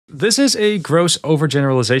This is a gross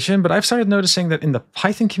overgeneralization, but I've started noticing that in the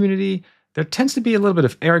Python community, there tends to be a little bit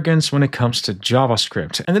of arrogance when it comes to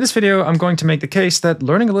JavaScript. And in this video, I'm going to make the case that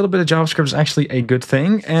learning a little bit of JavaScript is actually a good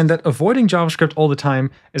thing, and that avoiding JavaScript all the time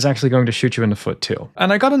is actually going to shoot you in the foot too.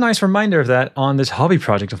 And I got a nice reminder of that on this hobby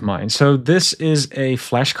project of mine. So this is a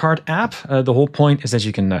flashcard app. The whole point is that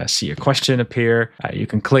you can see a question appear. You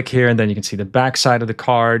can click here, and then you can see the back side of the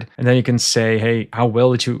card. And then you can say, hey, how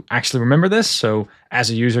well did you actually remember this? So as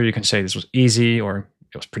a user, you can say this was easy, or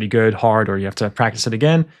it was pretty good, hard, or you have to practice it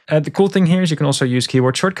again. The cool thing here is you can also use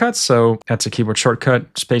keyboard shortcuts. So that's a keyboard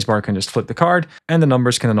shortcut. Spacebar can just flip the card, and the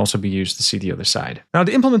numbers can then also be used to see the other side. Now,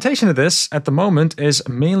 the implementation of this at the moment is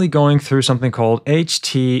mainly going through something called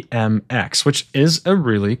HTMX, which is a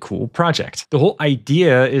really cool project. The whole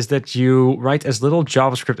idea is that you write as little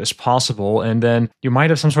JavaScript as possible, and then you might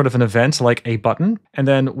have some sort of an event like a button. And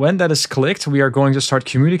then when that is clicked, we are going to start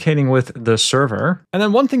communicating with the server. And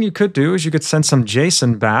then one thing you could do is you could send some JSON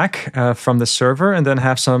back from the server, and then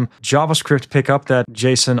have some JavaScript pick up that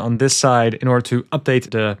JSON on this side in order to update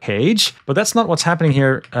the page. But that's not what's happening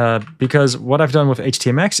here, because what I've done with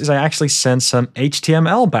HTMX is I actually send some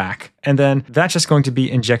HTML back, and then that's just going to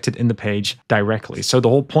be injected in the page directly. So the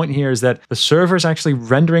whole point here is that the server is actually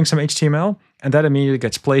rendering some HTML, and that immediately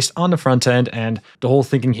gets placed on the front end. And the whole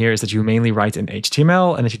thinking here is that you mainly write in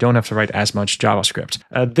HTML and that you don't have to write as much JavaScript.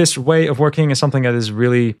 This way of working is something that is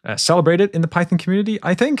really celebrated in the Python community,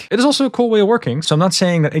 I think. It is also a cool way of working. So I'm not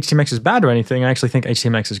saying that HTMX is bad or anything. I actually think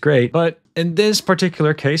HTMX is great. But in this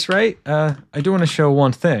particular case, right, I do want to show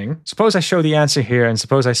one thing. Suppose I show the answer here, and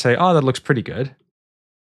suppose I say, oh, that looks pretty good.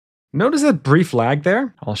 Notice that brief lag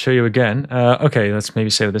there? I'll show you again. Okay, let's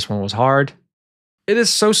maybe say that this one was hard. It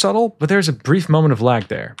is so subtle, but there's a brief moment of lag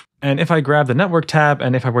there. And if I grab the network tab,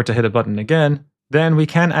 and if I were to hit a button again, then we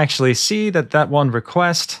can actually see that that one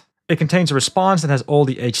request, it contains a response that has all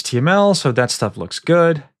the HTML, so that stuff looks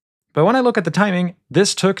good. But when I look at the timing,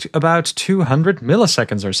 this took about 200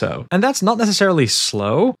 milliseconds or so. And that's not necessarily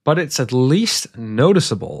slow, but it's at least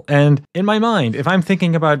noticeable. And in my mind, if I'm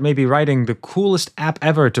thinking about maybe writing the coolest app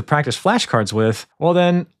ever to practice flashcards with, well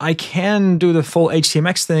then I can do the full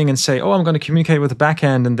HTMX thing and say, oh, I'm going to communicate with the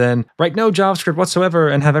backend and then write no JavaScript whatsoever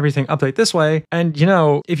and have everything update this way. And you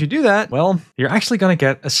know, if you do that, well, you're actually going to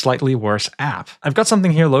get a slightly worse app. I've got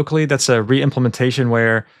something here locally that's a re-implementation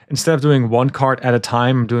where instead of doing one card at a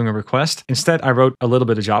time, I'm doing a request. Instead, I wrote a little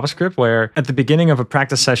bit of JavaScript where at the beginning of a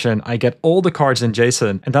practice session, I get all the cards in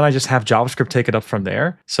JSON, and then I just have JavaScript take it up from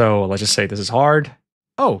there. So let's just say this is hard.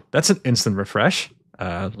 Oh, that's an instant refresh.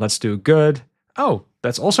 Let's do good. Oh,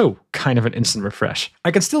 that's also kind of an instant refresh. I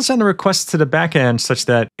can still send a request to the backend such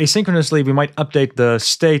that asynchronously we might update the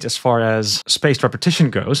state as far as spaced repetition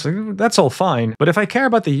goes. That's all fine. But if I care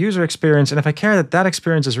about the user experience, and if I care that that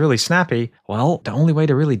experience is really snappy, well, the only way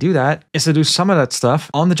to really do that is to do some of that stuff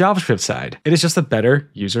on the JavaScript side. It is just a better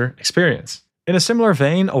user experience. In a similar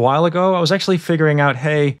vein, a while ago, I was actually figuring out,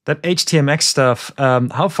 hey, that HTMX stuff,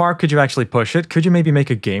 how far could you actually push it? Could you maybe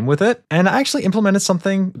make a game with it? And I actually implemented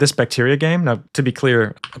something, this bacteria game. Now, to be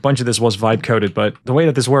clear, a bunch of this was vibe coded, but the way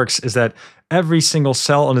that this works is that every single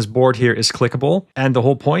cell on this board here is clickable. And the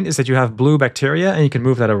whole point is that you have blue bacteria and you can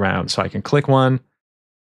move that around. So I can click one,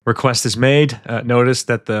 request is made. Notice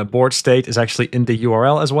that the board state is actually in the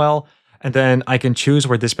URL as well. And then I can choose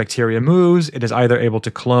where this bacteria moves. It is either able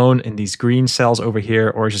to clone in these green cells over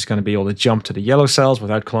here, or it's just going to be able to jump to the yellow cells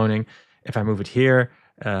without cloning. If I move it here,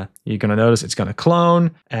 you're going to notice it's going to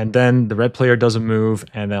clone, and then the red player doesn't move,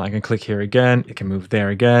 and then I can click here again. It can move there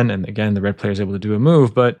again, and again, the red player is able to do a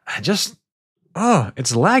move, but it's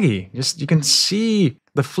laggy. You can see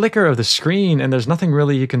the flicker of the screen, and there's nothing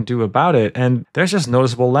really you can do about it, and there's just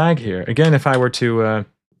noticeable lag here. Again, if I were to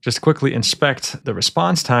just quickly inspect the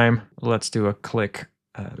response time. Let's do a click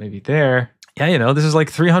maybe there. Yeah, you know, this is like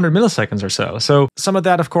 300 milliseconds or so. So some of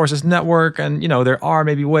that, of course, is network, and, you know, there are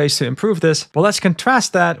maybe ways to improve this. Well, let's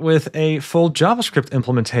contrast that with a full JavaScript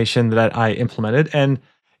implementation that I implemented. And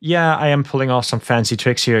yeah, I am pulling off some fancy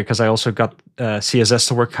tricks here because I also got CSS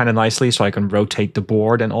to work kind of nicely so I can rotate the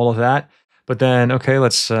board and all of that. But then, okay,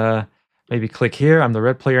 let's maybe click here. I'm the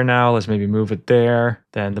red player now. Let's maybe move it there.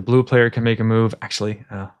 Then the blue player can make a move. Actually,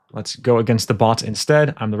 let's go against the bot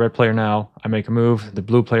instead. I'm the red player now. I make a move. The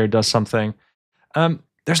blue player does something.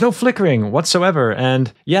 there's no flickering whatsoever.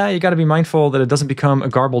 And yeah, you got to be mindful that it doesn't become a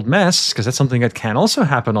garbled mess, because that's something that can also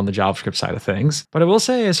happen on the JavaScript side of things. But I will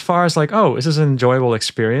say, as far as like, oh, is this an enjoyable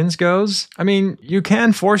experience goes, I mean, you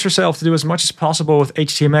can force yourself to do as much as possible with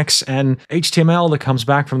HTMX and HTML that comes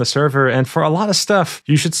back from the server. And for a lot of stuff,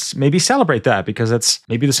 you should maybe celebrate that, because that's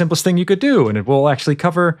maybe the simplest thing you could do. And it will actually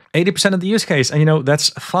cover 80% of the use case. And that's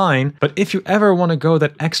fine. But if you ever want to go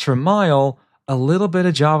that extra mile, a little bit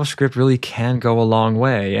of JavaScript really can go a long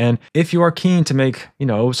way. And if you are keen to make,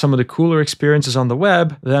 some of the cooler experiences on the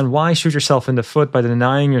web, then why shoot yourself in the foot by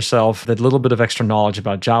denying yourself that little bit of extra knowledge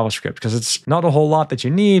about JavaScript? Because it's not a whole lot that you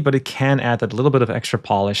need, but it can add that little bit of extra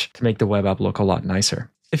polish to make the web app look a lot nicer.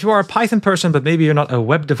 If you are a Python person, but maybe you're not a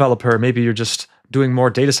web developer, maybe you're just doing more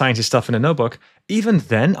data science stuff in a notebook, even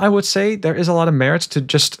then I would say there is a lot of merit to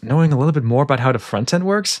just knowing a little bit more about how the front end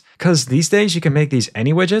works. Because these days you can make these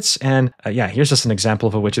any widgets. And here's just an example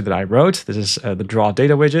of a widget that I wrote. This is the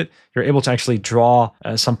drawdata widget. You're able to actually draw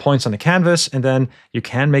some points on the canvas, and then you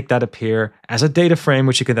can make that appear as a data frame,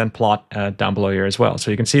 which you can then plot down below here as well.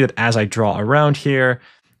 So you can see that as I draw around here,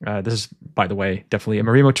 this is, by the way, definitely a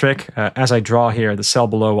Marimo trick. As I draw here, the cell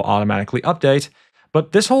below will automatically update.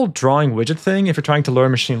 But this whole drawing widget thing, if you're trying to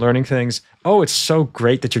learn machine learning things, it's so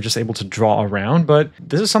great that you're just able to draw around. But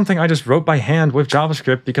this is something I just wrote by hand with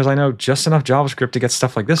JavaScript, because I know just enough JavaScript to get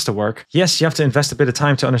stuff like this to work. Yes, you have to invest a bit of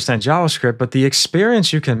time to understand JavaScript, but the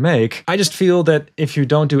experience you can make, I just feel that if you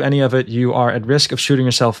don't do any of it, you are at risk of shooting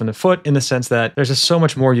yourself in the foot, in the sense that there's just so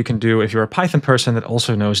much more you can do if you're a Python person that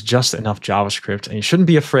also knows just enough JavaScript, and you shouldn't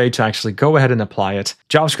be afraid to actually go ahead and apply it.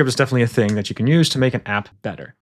 JavaScript is definitely a thing that you can use to make an app better.